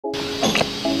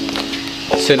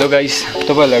So hello guys,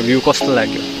 तपाईहरुलाई view कस्तो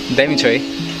लाग्यो? दामी छ है?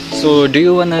 So do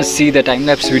you wanna see the time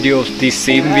lapse video of the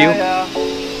same view?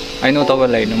 I know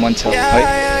तपाईहरुलाई हेर्न मन छ है?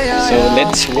 So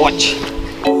let's watch.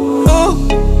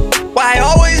 Why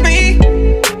always me?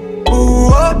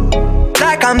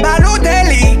 Like I'm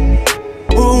Balotelli.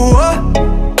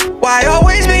 Why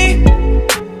always me?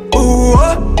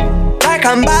 Like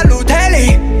I'm Balotelli.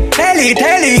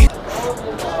 Telly.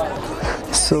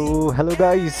 So hello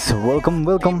guys, welcome.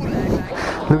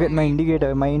 Look at my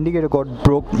indicator. My indicator got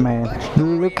broke, man.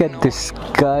 Look at this,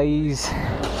 guys.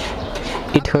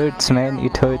 It hurts, man.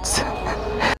 It hurts.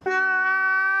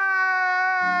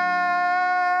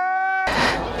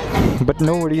 But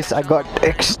no worries, I got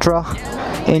extra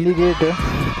indicator.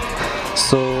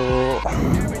 So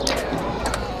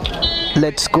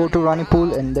let's go to running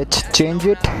pool and let's change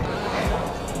it.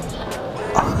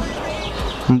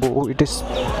 Bro, it is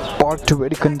parked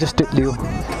very congested.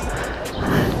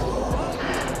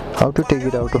 How to take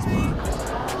it out?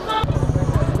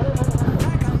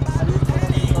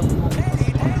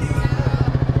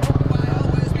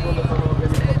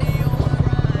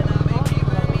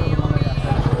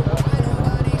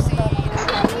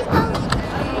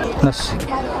 Nice.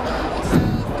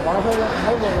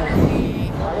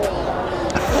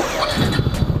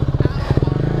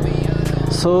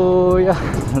 So yeah,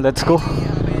 let's go.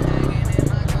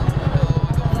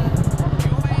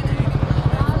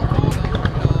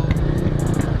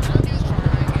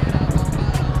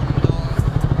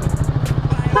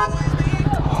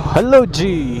 Hello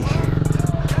जी,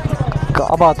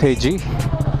 क्या बात है जी?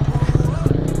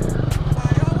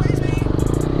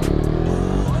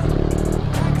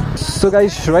 So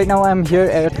guys, right now I'm here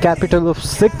at capital of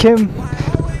Sikkim,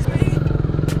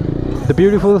 the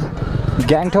beautiful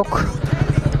Gangtok.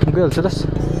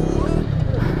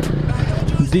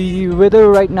 The weather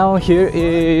right now here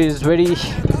is very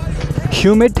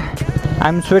humid.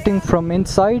 I'm sweating from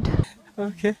inside.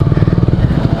 Okay.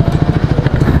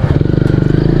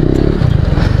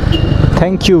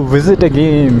 Thank you, visit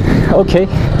again. Okay,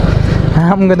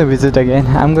 I'm gonna visit again.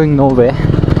 I'm going nowhere.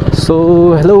 So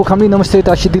hello, kamli namaste,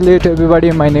 tashidile to everybody.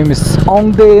 My name is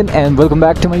Ongden and welcome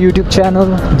back to my YouTube channel,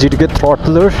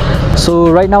 Duke250.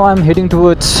 So right now I'm heading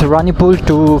towards Ranipul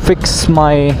to fix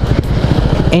my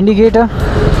indicator,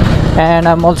 and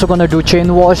I'm also gonna do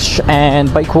chain wash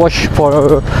and bike wash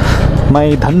for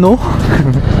my dhanno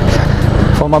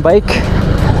for my bike.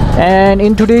 And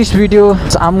in today's video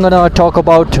I'm gonna talk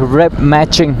about Rev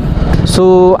Matching.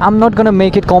 So I'm not gonna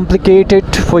make it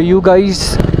complicated for you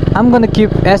guys. I'm gonna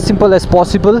keep as simple as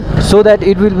possible so that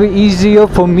it will be easier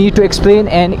for me to explain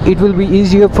and it will be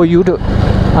easier for you to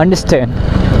understand.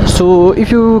 So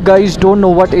if you guys don't know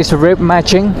what is Rev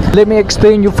Matching, let me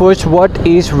explain you first what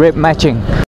is Rev Matching.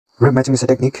 Rev matching is a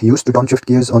technique used to downshift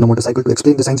gears on a motorcycle. To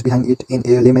explain the science behind it in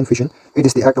a layman fashion, it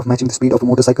is the act of matching the speed of a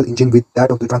motorcycle engine with that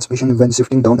of the transmission when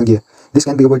shifting down a gear. This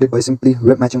can be avoided by simply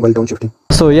rev matching while downshifting.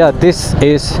 So yeah, this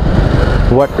is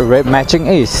what Rev Matching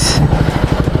is.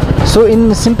 So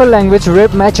in simple language,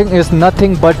 Rev Matching is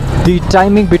nothing but the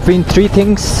timing between three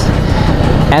things,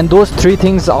 and those three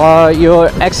things are your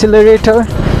accelerator,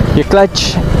 your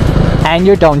clutch and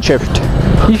your downshift.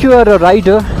 If you are a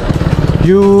rider,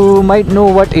 you might know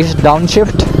what is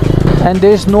downshift, and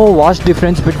there is no vast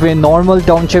difference between normal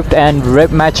downshift and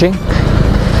Rev Matching.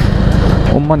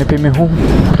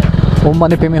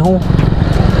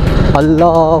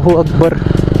 Allahu Akbar.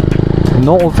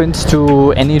 No offense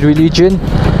to any religion,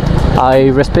 I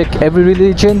respect every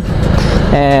religion.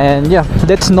 And yeah,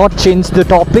 let's not change the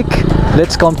topic.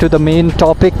 Let's come to the main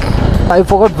topic. I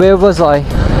forgot, where was I?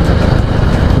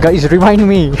 Guys, remind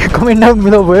me. Comment down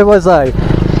below, where was I?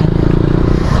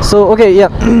 So okay, yeah.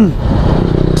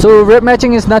 So Rev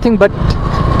Matching is nothing but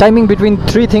timing between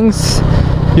three things: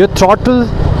 your throttle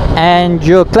and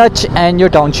your clutch and your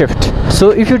downshift. So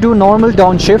if you do normal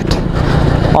downshift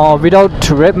without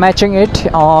Rev Matching it,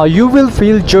 you will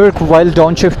feel jerk while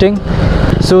downshifting.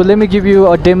 So let me give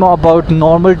you a demo about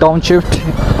normal downshift,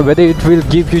 whether it will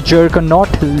give you jerk or not.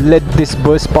 Let this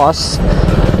bus pass.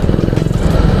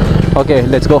 Okay,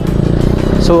 let's go.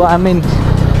 So I'm in.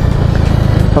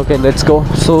 Okay, let's go.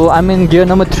 So I'm in gear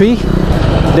number 3.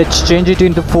 Let's change it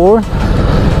into 4.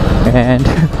 And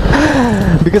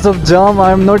because of jam,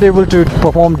 I'm not able to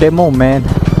perform demo, man.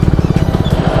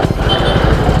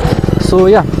 So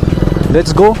yeah,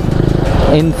 let's go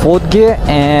in 4th gear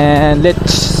and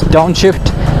let's downshift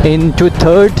into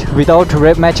 3rd without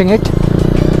Rev Matching it.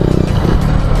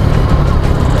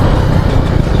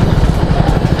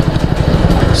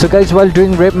 So guys, while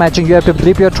doing Rev Matching, you have to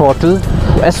blip your throttle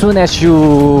as soon as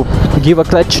you give a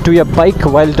clutch to your bike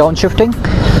while downshifting.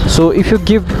 So if you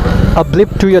give a blip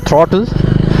to your throttle,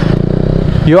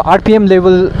 your RPM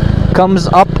level comes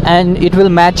up and it will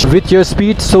match with your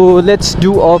speed. So let's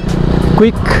do a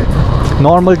quick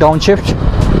normal downshift.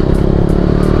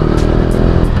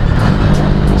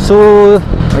 So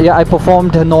yeah, I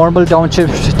performed a normal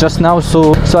downshift just now,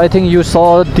 so I think you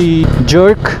saw the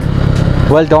jerk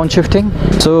while downshifting.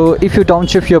 So if you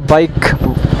downshift your bike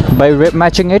by rev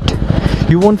matching it,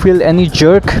 you won't feel any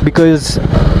jerk, because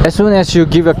as soon as you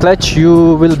give a clutch,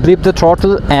 you will blip the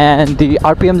throttle and the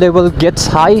RPM level gets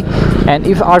high. And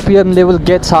if RPM level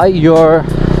gets high, your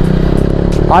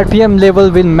RPM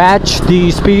level will match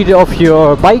the speed of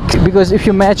your bike, because if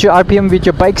you match your RPM with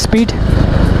your bike speed,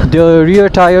 the rear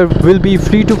tire will be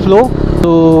free to flow.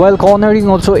 So while cornering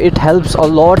also it helps a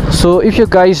lot. So if you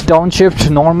guys downshift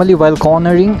normally while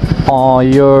cornering,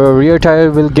 your rear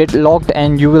tire will get locked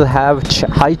and you will have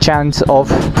high chance of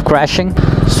crashing.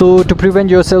 So to prevent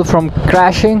yourself from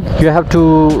crashing, you have to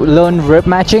learn rev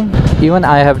matching. Even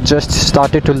I have just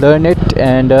started to learn it,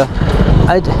 and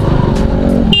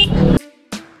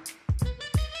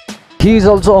he is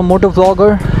also a motor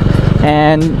vlogger,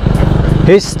 and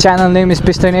his channel name is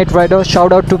Piston8 Rider.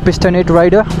 Shout out to Piston8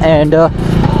 Rider. And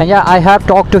yeah, I have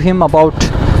talked to him about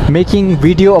making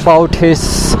video about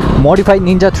his modified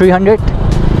Ninja 300.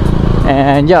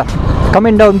 And yeah,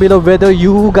 comment down below whether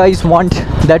you guys want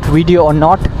that video or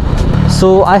not.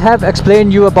 So I have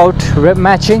explained you about rev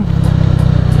matching.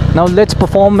 Now let's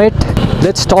perform it.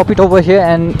 Let's stop it over here,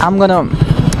 and I'm gonna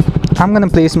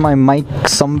place my mic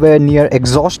somewhere near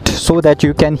exhaust so that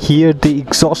you can hear the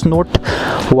exhaust note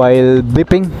while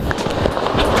blipping.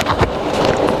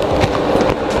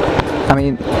 I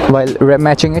mean, while rev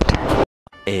matching it.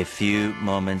 A few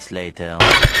moments later.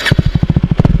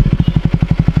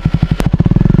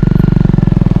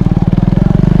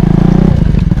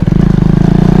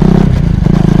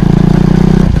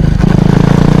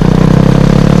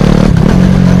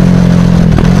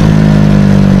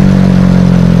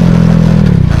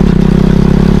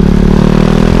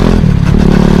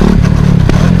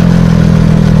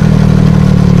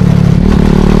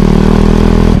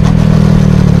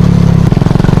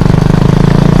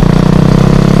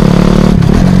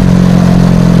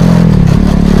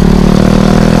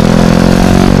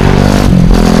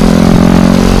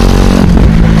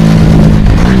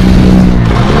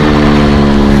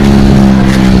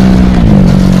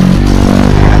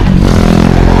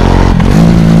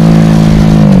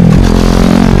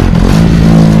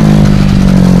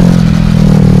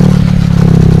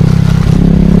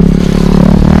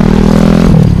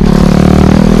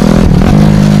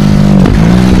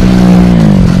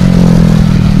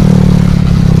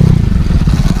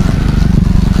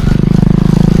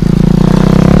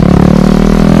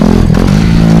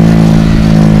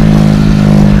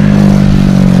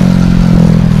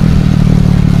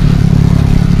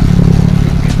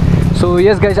 So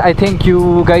yes guys, I think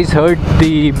you guys heard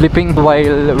the blipping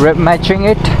while rev matching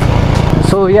it.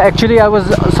 So yeah, actually I was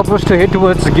supposed to head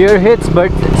towards gear hits,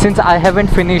 but since I haven't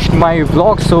finished my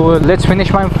vlog, so let's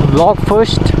finish my vlog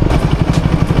first.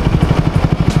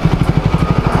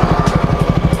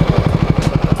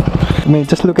 I mean,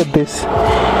 just look at this.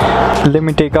 Let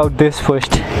me take out this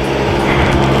first.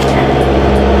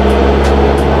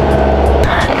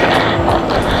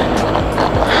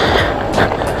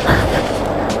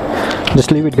 Just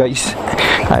leave it guys.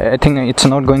 I think it's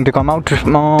not going to come out.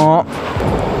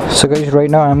 So guys, right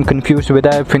now I'm confused whether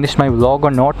I finished my vlog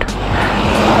or not.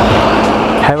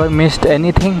 Have I missed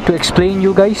anything to explain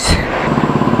you guys?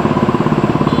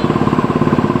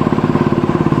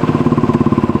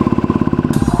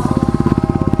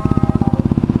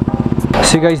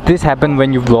 See guys, this happens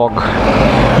when you vlog.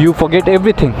 You forget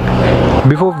everything.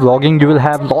 Before vlogging you will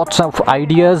have lots of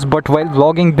ideas, but while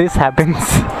vlogging this happens.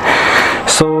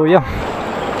 So yeah,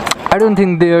 I don't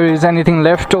think there is anything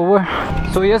left over.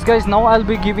 So yes guys, now I'll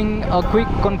be giving a quick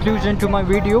conclusion to my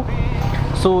video.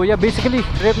 So yeah, basically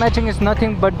rev matching is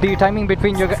nothing but the timing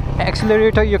between your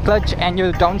accelerator, your clutch and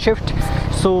your downshift.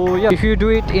 So yeah, if you do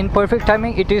it in perfect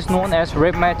timing, it is known as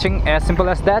rev matching, as simple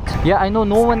as that. Yeah, I know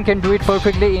no one can do it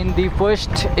perfectly in the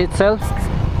first itself.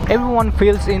 Everyone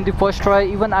fails in the first try.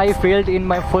 Even I failed in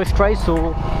my first try.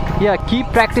 So yeah, keep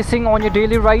practicing on your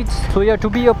daily rides. So yeah, to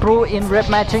be a pro in rev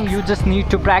matching, you just need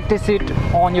to practice it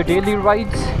on your daily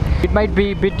rides. It might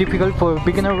be a bit difficult for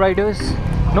beginner riders.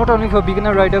 Not only for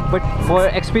beginner rider, but for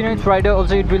experienced rider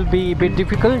also it will be a bit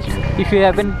difficult if you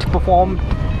haven't performed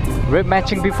rev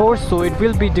matching before. So it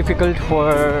will be difficult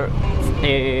for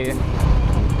a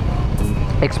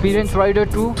experienced rider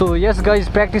too. So yes guys,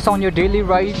 practice on your daily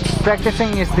rides.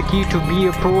 Practicing is the key to be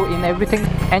a pro in everything.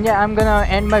 And yeah, I'm gonna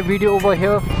end my video over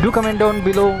here. Do comment down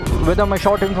below whether my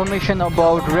short information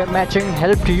about rev matching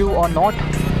helped you or not.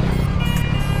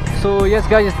 So yes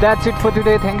guys, that's it for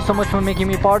today. Thanks so much for making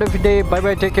me part of your day. Bye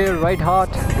bye, take care, ride hard,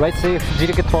 ride safe.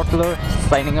 GTK Throttler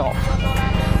signing off.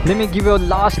 Let me give you a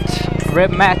last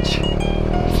rev match.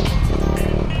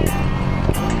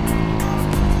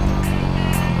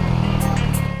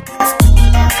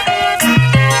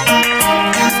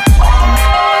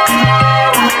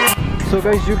 So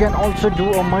guys, you can also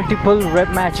do a multiple rev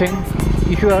matching.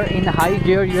 If you are in high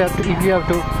gear, you have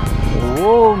to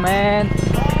whoa man,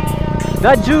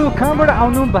 Daju khaबाट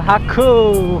आउनु भएको.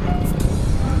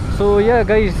 So yeah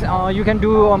guys, you can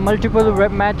do a multiple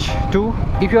rev match too.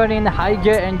 If you are in high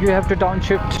gear and you have to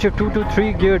downshift 2 to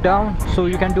 3 gear down, so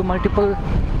you can do multiple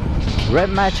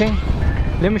rev matching.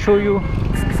 Let me show you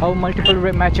how multiple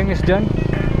rev matching is done.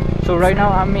 So right now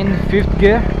I'm in 5th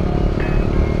gear.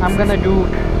 I'm gonna do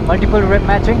multiple rev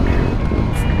matching.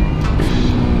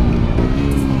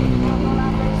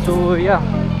 So yeah,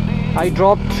 I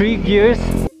dropped 3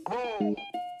 gears.